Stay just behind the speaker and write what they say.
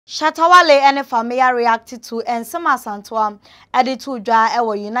Shatta Wale and Fameye reacted to and some Asantewaa edit to dwa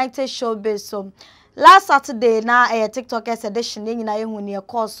ewo United Showbiz so last Saturday na TikTokers edition nyina yehu ne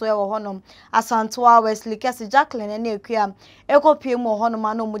course so ewo honom Asantewaa Wesley Kesi Jacqueline na ekua ekopie mu honom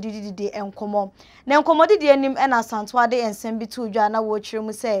ana omudididi enkomo na enkomodidi enim na Asantewaa de ensem bi to dwa na wo chire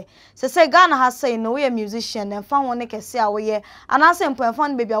mu se Ghana ha say no we musician na fa won kese a wo ye anase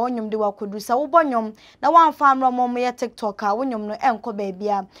mpemfa no baby a wonyom de wakodu sa wo bonyom na wamfa amromom ye TikTok a wonyom no enko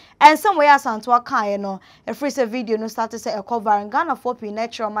baabia ensem we Asantewaa kan ye no e free se video no start say e cover Ghana for pe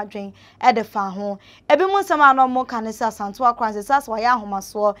natural madwen e de fa ho ebi mu nsem ano mo kan se Asantewaa kwan se sasa wa ya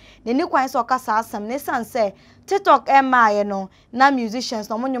ahomaso ne ni kwan se okasa asem ne san se TikTok emaye no na musicians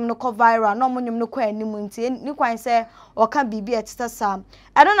no monyom no ko viral no monyom no ko animu nti ni kwan se oka bibi etesa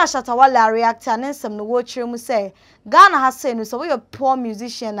eno na Shatta Wale react an nsem no wo chire mu se Ghana ha say no so we poor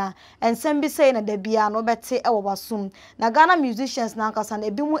musician na ensem bi say na da bia no bete e wo basum na Ghana musicians na nkasa na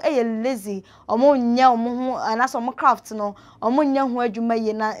ebi mu eye lazy omo nya omo ho anaso omo craft no omo nya ho adwuma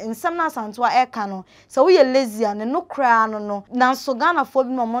ye na nsem na Asantewaa eka no so we lazy an no kra no na so Ghana fo bi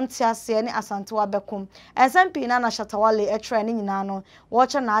no monte ase ne Asantewaa bekom ensem pi na Shatta Wale etre ne nyina no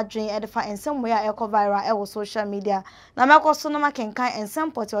watch na adwen edefa ensem we a eko viral e wo social media na mekoso no makenkan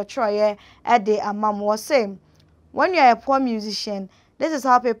ensem poti otroye ede amam wo say when you are a poor musician, this is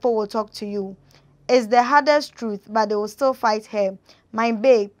how people will talk to you. It's the hardest truth, but they will still fight her. My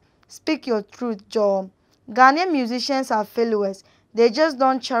babe, speak your truth, Joe. Ghanaian musicians are failures. They just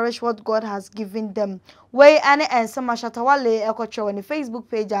don't cherish what God has given them. Way any and some Shatta Wale ekocho on the Facebook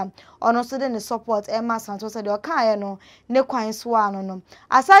page on also the support Emma Santos said okay no ne kwan so no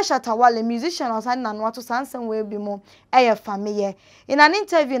aside Shatta Wale musician or san na to sansen we bi mo Fameye in an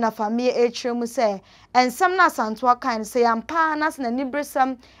interview na Fameye etre mu say and some na Asantewaa kan say ampa na se na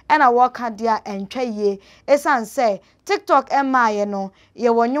nibresam and a work dia entwa ye esan say TikTok emaye no ye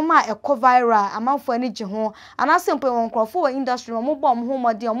wonyoma eko viral amanfo ani gye ho anasempo won krofo industry mo bom ho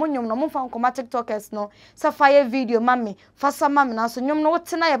mode mo nyom no mo fa nkoma TikTokers no sa fire video mami fasa mami na so nyom no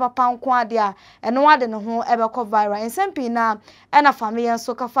wotena ye papa nko ade a eno ade no ho ebeko viral ensempi na ena Fameye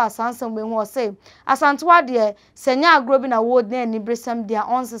nso ka fa sansem we ho say Asantewaa de senya agro bi na wod na anibresam de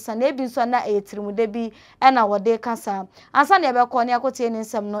onsesa na ebi nso na etirimude bi ena wode kasa ansa na ebeko ne akotie ne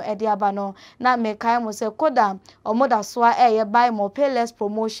nsem no ede aba no na mekai mo say koda omoda so ye buy more pay less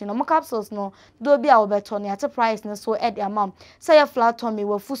promotion omo capsules no do bi a obeto ne ate price ne so ede amam say ye flat tummy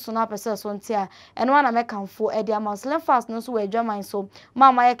we fusu na pese so ntia eno na mekanfo ede amam slim fast no so we adwaman so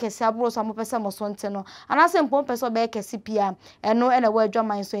mama ye kese abro so mo pese mo so ntia no anase mpom pese obe kese pia eno ene we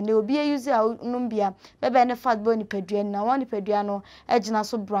adwaman so ne obi use a numbia bebe ne fat bo ni pedua na won ni pedua no ejina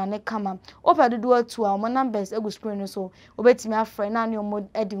so brane kama opedodo atu a mo numbers egu screen no so obetimi afre na ne omo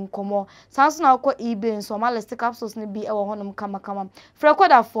edi nkomo sanso na akọ eBay so ma list capsules ni bi ewo honom kama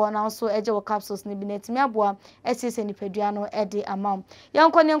frekoda for na so eje wo capsules ni bi netimi aboa esese ni pedua no edi amam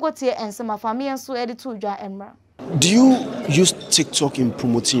yanko ne nkotie ensema Fameye so edi to dwa emra. Do you use TikTok in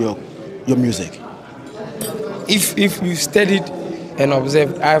promoting your music? If you studied and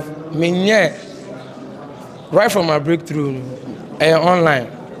observed, I've been right from my breakthrough online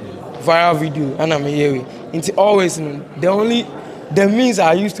viral video and I'm here. It's always the means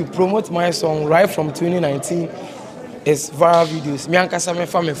I used to promote my song right from 2019 is viral videos. Me ankasa me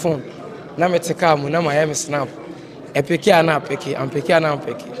fa me phone na me take am na my snap. E peke ana peke, am peke ana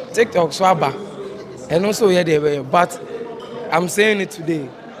peke. TikTok so aba. And also here they but I'm saying it today.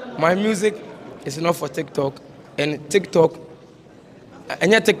 My music is not for TikTok and TikTok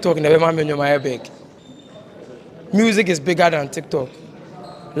never man my big. Music is bigger than TikTok.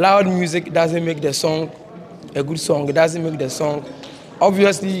 Loud music doesn't make the song a good song. It doesn't make the song.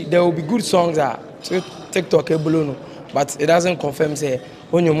 Obviously, there will be good songs that TikTok no, but it doesn't confirm say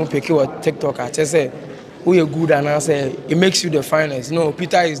when you pick what TikTok I just say who you good and I say it makes you the finest. No,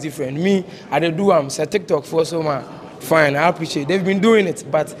 Peter is different. Me, I do say TikTok for so much fine. I appreciate they've been doing it,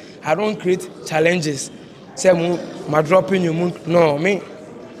 but I don't create challenges. Say my dropping you no me.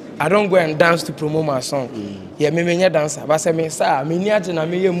 I don't go and dance to promote my song. Yeah, me dancer. But say me sir, me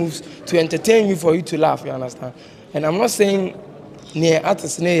near moves to entertain you for you to laugh. You understand? And I'm not saying near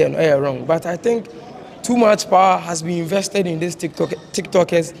artists near wrong, but I think too much power has been invested in these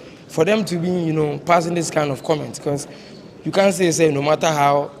TikTokers for them to be passing this kind of comments because you can't say no matter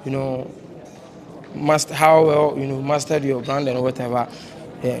how well mastered your brand and whatever.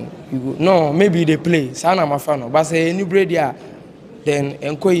 And no, maybe they play. Sana mafano, but say any bread yeah. Then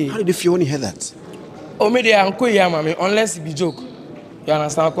enkoyi. How did you feel when you heard that? Oh, maybe enkoyi mami unless it be joke. You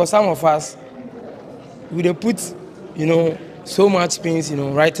understand? Because some of us we they put so much pains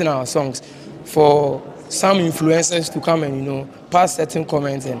writing our songs for some influencers to come and, you know, pass certain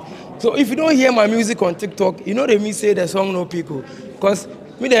comments. And so if you don't hear my music on TikTok, you know they me say the song no people. Because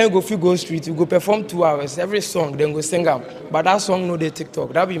me then go street, you go perform 2 hours, every song, then go sing them. But that song no the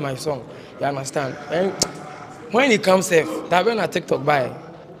TikTok, that be my song. You understand? And when it comes safe, that when I TikTok buy,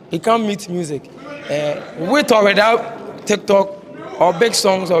 it can't meet music. With or without TikTok or big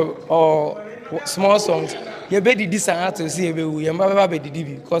songs or small songs, you better decide to see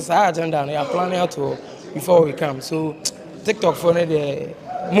because I agenda and I plan out to before we come. So TikTok for the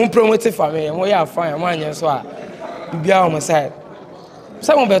moon promoted for me and we are fine. Man, so I be on my side.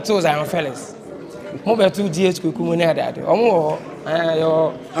 Some of the tools are fellas. More than 2 GH kukumune that.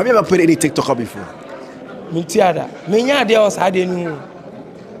 Have you ever played any TikTok up before? Mintiada. Menya there was had new,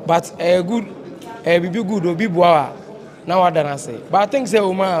 but a good, a be good or be boa. Now what I say. But I think say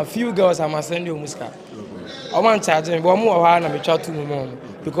a few girls I must send you muska. I want charging, but more I am chat to mom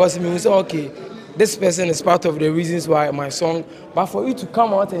because it means okay. This person is part of the reasons why my song. But for you to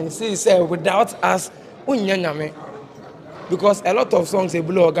come out and say without us, because a lot of songs they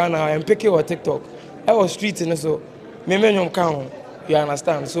blow Ghana and pick it or TikTok. I was street and so me count. You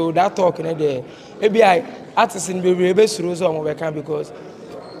understand? So that talk in there. Maybe artists in the best rules on we can because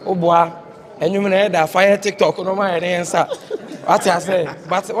oh boy, and you mean that fire TikTok no my answer. What I say,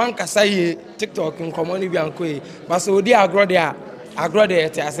 but one can say TikTok in community and quay. But so they agree there.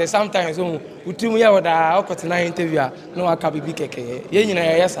 I say sometimes we tell me what I got in interview. No, I can be big keke.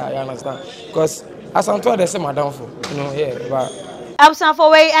 Yes, I understand. Because Asantewaa the same downfall. You know, yeah, but.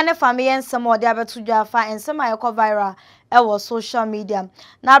 Fameye and Fameye and some more the to Jaffa and some I viral was social media.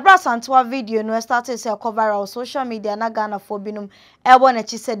 Now Asantewaa video no started say viral social media na Ghana for binum one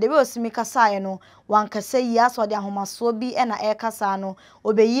echi said they will see me kasa no one can say yes or the ahomaso bi and a kasa no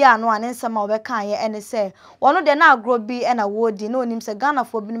obeyi ano and some obeka ye and say one of the na grow bi and a wodi no nim say Ghana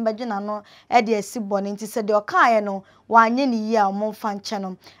for binum bagina no e de esi boni nti said the okan no wanye ni ye a mo fan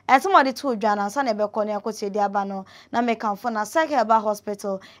channel and somebody told Jana san e be koni akotie dia ba no na me kan for na Second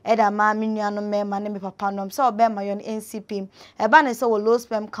hospital e da ma menuano me ma ne me papa no so obe ma yon NCP e ba ne say wo low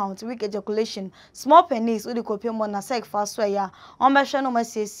sperm count weak ejaculation small penis udi kopie mo na sek fa so ya on be hwe no ma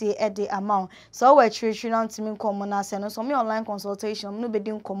siesie e de amount so we chiri na ntimi nkomo na se no so me online consultation no be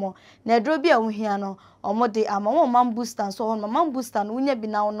di nkomo na edro bi a wo hia no omode ama wo man booster so ho man booster no unya bi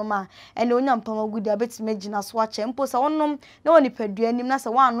na wo no ma ene unya mpama gudi abetime gina so ache mpo sa wonom na woni padua anim na se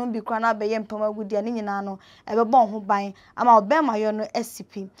wanom bi kra na be ye mpama gudi ani nyina no ebe bon ho ban ama obe ma yo no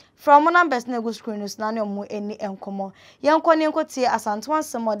SCP from numbers na go screen news na ne omo eni enkomo yenko ne enkotie Asantewaa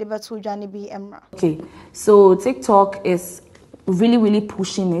nsemo de beto dwane bi emra. Okay, so TikTok is really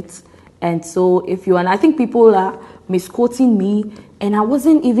pushing it. And so if you, and I think people are misquoting me, and I was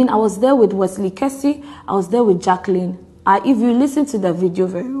there with Wesley Kessie, I was there with Jacqueline. If you listen to the video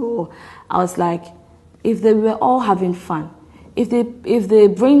very well, I was like, if they were all having fun, if they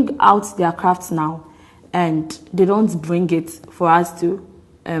bring out their crafts now, and they don't bring it for us to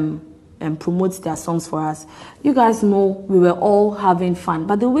promote their songs for us, you guys know we were all having fun.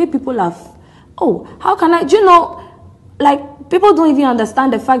 But the way people have, oh, how can I, do you know, like, people don't even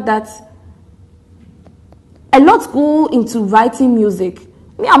understand the fact that a lot go into writing music.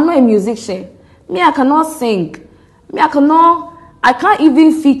 Me, I'm not a musician. Me, I cannot sing. Me, I can't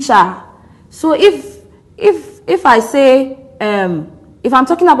even feature. So if I say, if I'm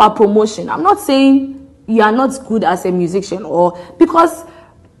talking about promotion, I'm not saying you are not good as a musician, or because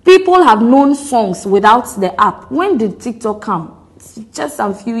people have known songs without the app. When did TikTok come? Just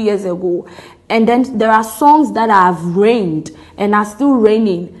a few years ago. And then there are songs that have reigned and are still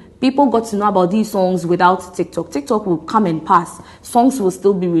reigning. People got to know about these songs without TikTok. TikTok will come and pass. Songs will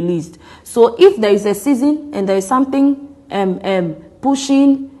still be released. So if there is a season and there is something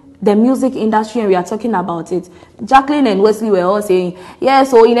pushing the music industry and we are talking about it, Jacqueline and Wesley were all saying, yes,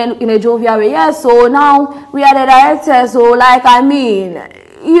 so in a jovial way, yes, so now we are the directors, so like, I mean,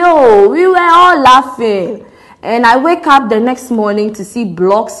 we were all laughing. And I wake up the next morning to see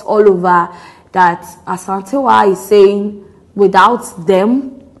blogs all over that Asantewaa is saying without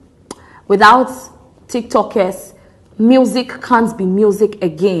them, without TikTokers, music can't be music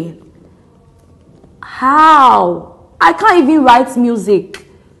again. How? I can't even write music.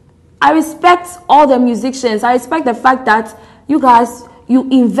 I respect all the musicians. I respect the fact that you guys, you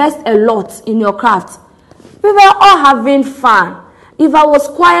invest a lot in your craft. We were all having fun. If I was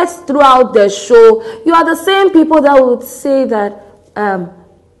quiet throughout the show, you are the same people that would say that,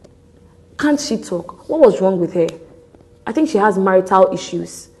 can't she talk? What was wrong with her? I think she has marital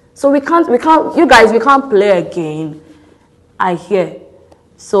issues. So we can't, you guys, we can't play again. I hear.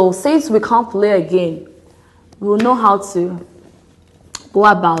 So since we can't play again, we will know how to go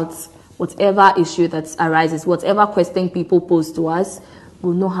about whatever issue that arises, whatever question people pose to us,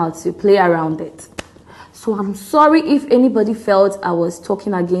 we'll know how to play around it. So I'm sorry if anybody felt I was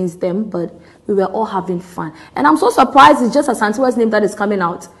talking against them, but we were all having fun. And I'm so surprised it's just Asantewa's name that is coming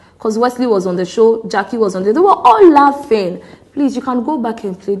out. Because Wesley was on the show, Jackie was on there. They were all laughing. Please, you can go back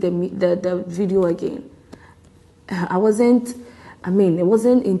and play the video again. It wasn't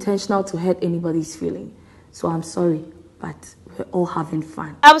intentional to hurt anybody's feeling. So I'm sorry, but we're all having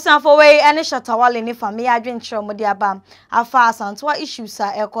fun. Asantewaa and Shatta Wale ni Fameye adwenkyerɛ mo de aba afa Asantewaa issues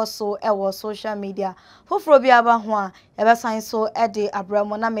a ekoso ewo social media. Foforo bi aba ho a ebesan so de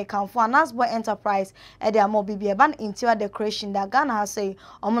abramo na mekanfo Anasboy Enterprise de amo bibia ban interior decoration da Ghana ha say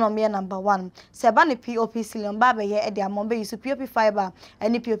omo me number 1. Se ba ne POP ceiling ba be ye de amo be use POP fiber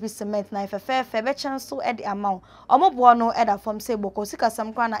any POP cement na fefe be chen so de amount. Omo bo no da form say boko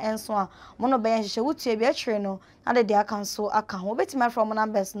sikasam kwa na enso a mo no be ye hye wutie bi akire no na de aka so aka ho betima from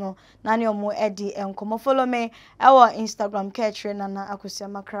numbers no na ne omo edi enkomo. Follow me our Instagram catch na akusia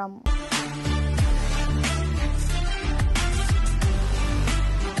makram.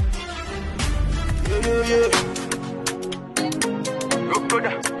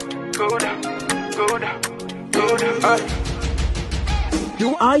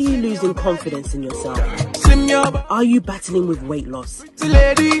 Are you losing confidence in yourself? Are you battling with weight loss?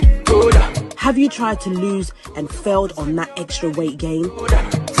 Have you tried to lose and failed on that extra weight gain?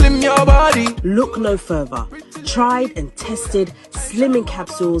 Look no further. Tried and tested slimming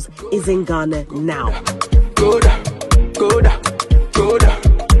capsules is in Ghana now.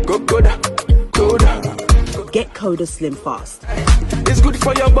 Get Coda Slim fast. It's good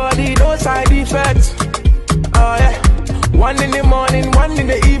for your body, no side effects. Oh yeah. One in the morning, one in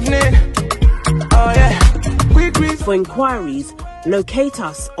the evening. Oh yeah. Quick. For inquiries, locate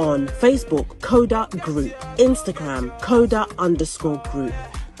us on Facebook, Coda Group, Instagram, Coda_group.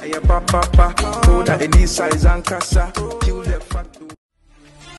 Coda, any size and casa, kill the